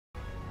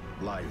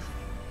Life,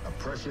 a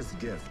precious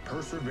gift,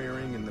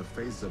 persevering in the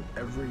face of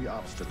every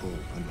obstacle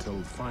until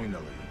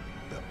finally,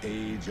 the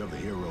Age of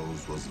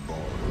Heroes was born.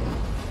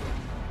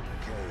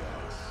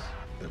 Chaos,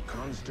 the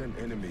constant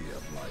enemy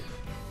of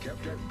life,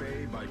 kept at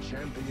bay by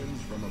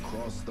champions from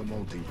across the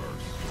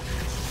multiverse.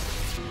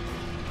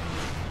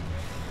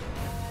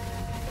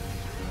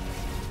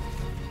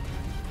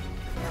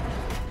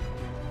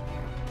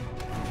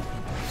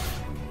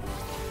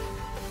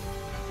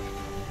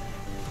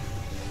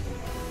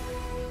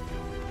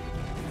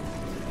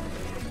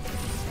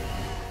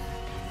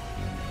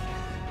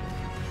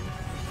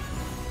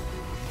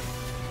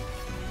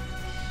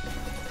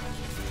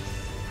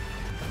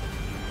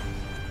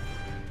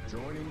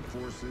 Joining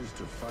forces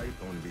to fight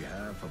on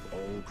behalf of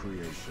all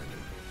creation,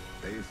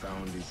 they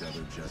found each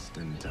other just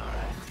in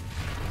time.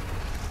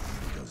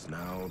 Because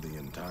now the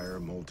entire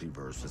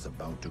multiverse is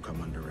about to come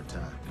under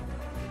attack.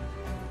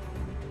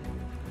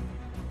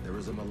 There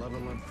is a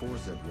malevolent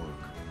force at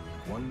work,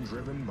 one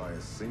driven by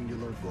a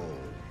singular goal.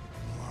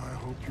 I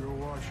hope you're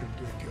watching,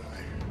 big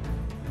guy.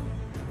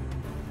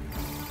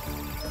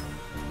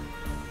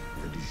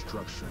 The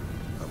destruction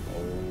of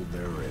all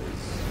there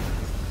is.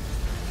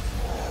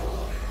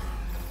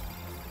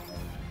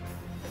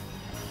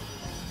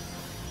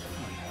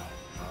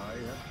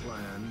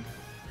 Planned.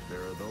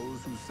 There are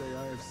those who say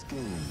I have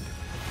schemed.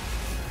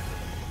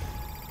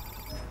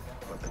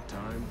 But the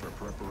time for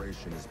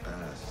preparation is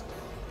past.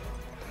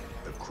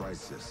 The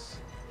crisis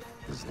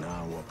is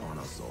now upon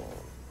us all.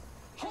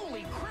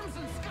 Holy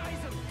crimson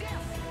skies of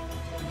death!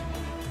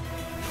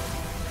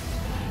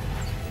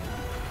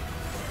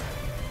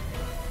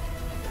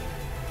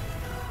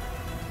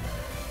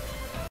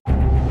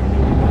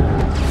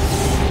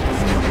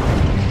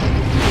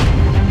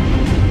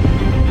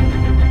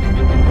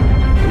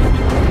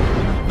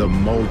 The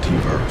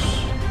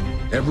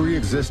multiverse. Every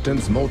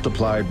existence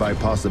multiplied by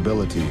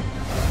possibility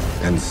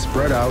and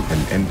spread out in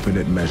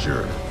infinite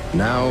measure.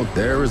 Now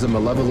there is a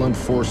malevolent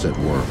force at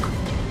work,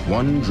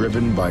 one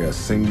driven by a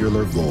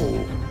singular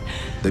goal,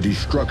 the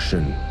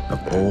destruction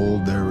of all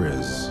there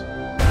is.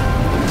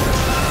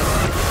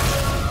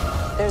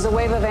 There's a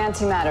wave of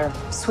antimatter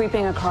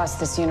sweeping across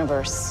this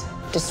universe,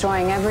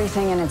 destroying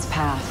everything in its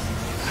path.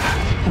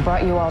 I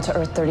brought you all to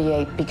Earth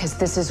 38 because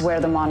this is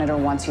where the Monitor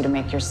wants you to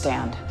make your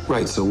stand.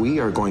 Right, so we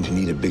are going to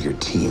need a bigger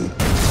team.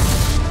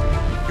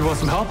 You want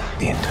some help?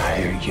 The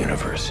entire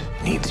universe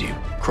needs you.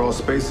 Across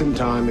space and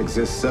time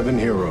exist 7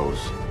 heroes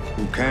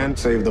who can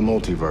save the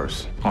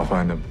multiverse. I'll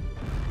find them.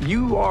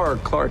 You are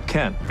Clark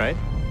Kent, right?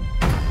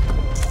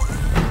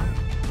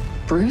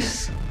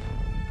 Bruce?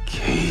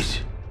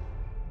 Kate.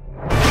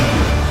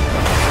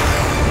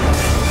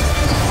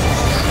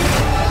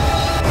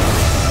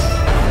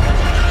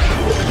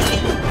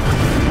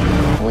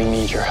 We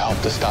need your help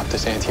to stop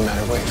this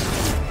antimatter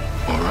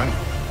wave. All right,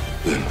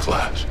 then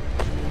Flash.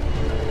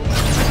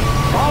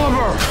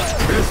 Oliver!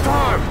 It's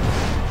time!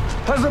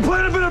 Has the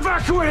planet been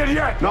evacuated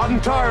yet? Not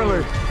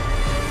entirely.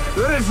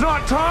 Then it's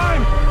not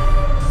time!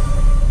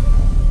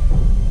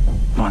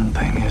 One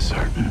thing is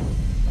certain.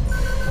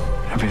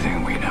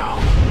 Everything we know,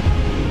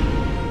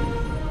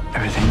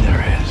 everything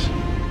there is,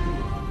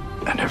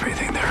 and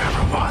everything there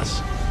ever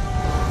was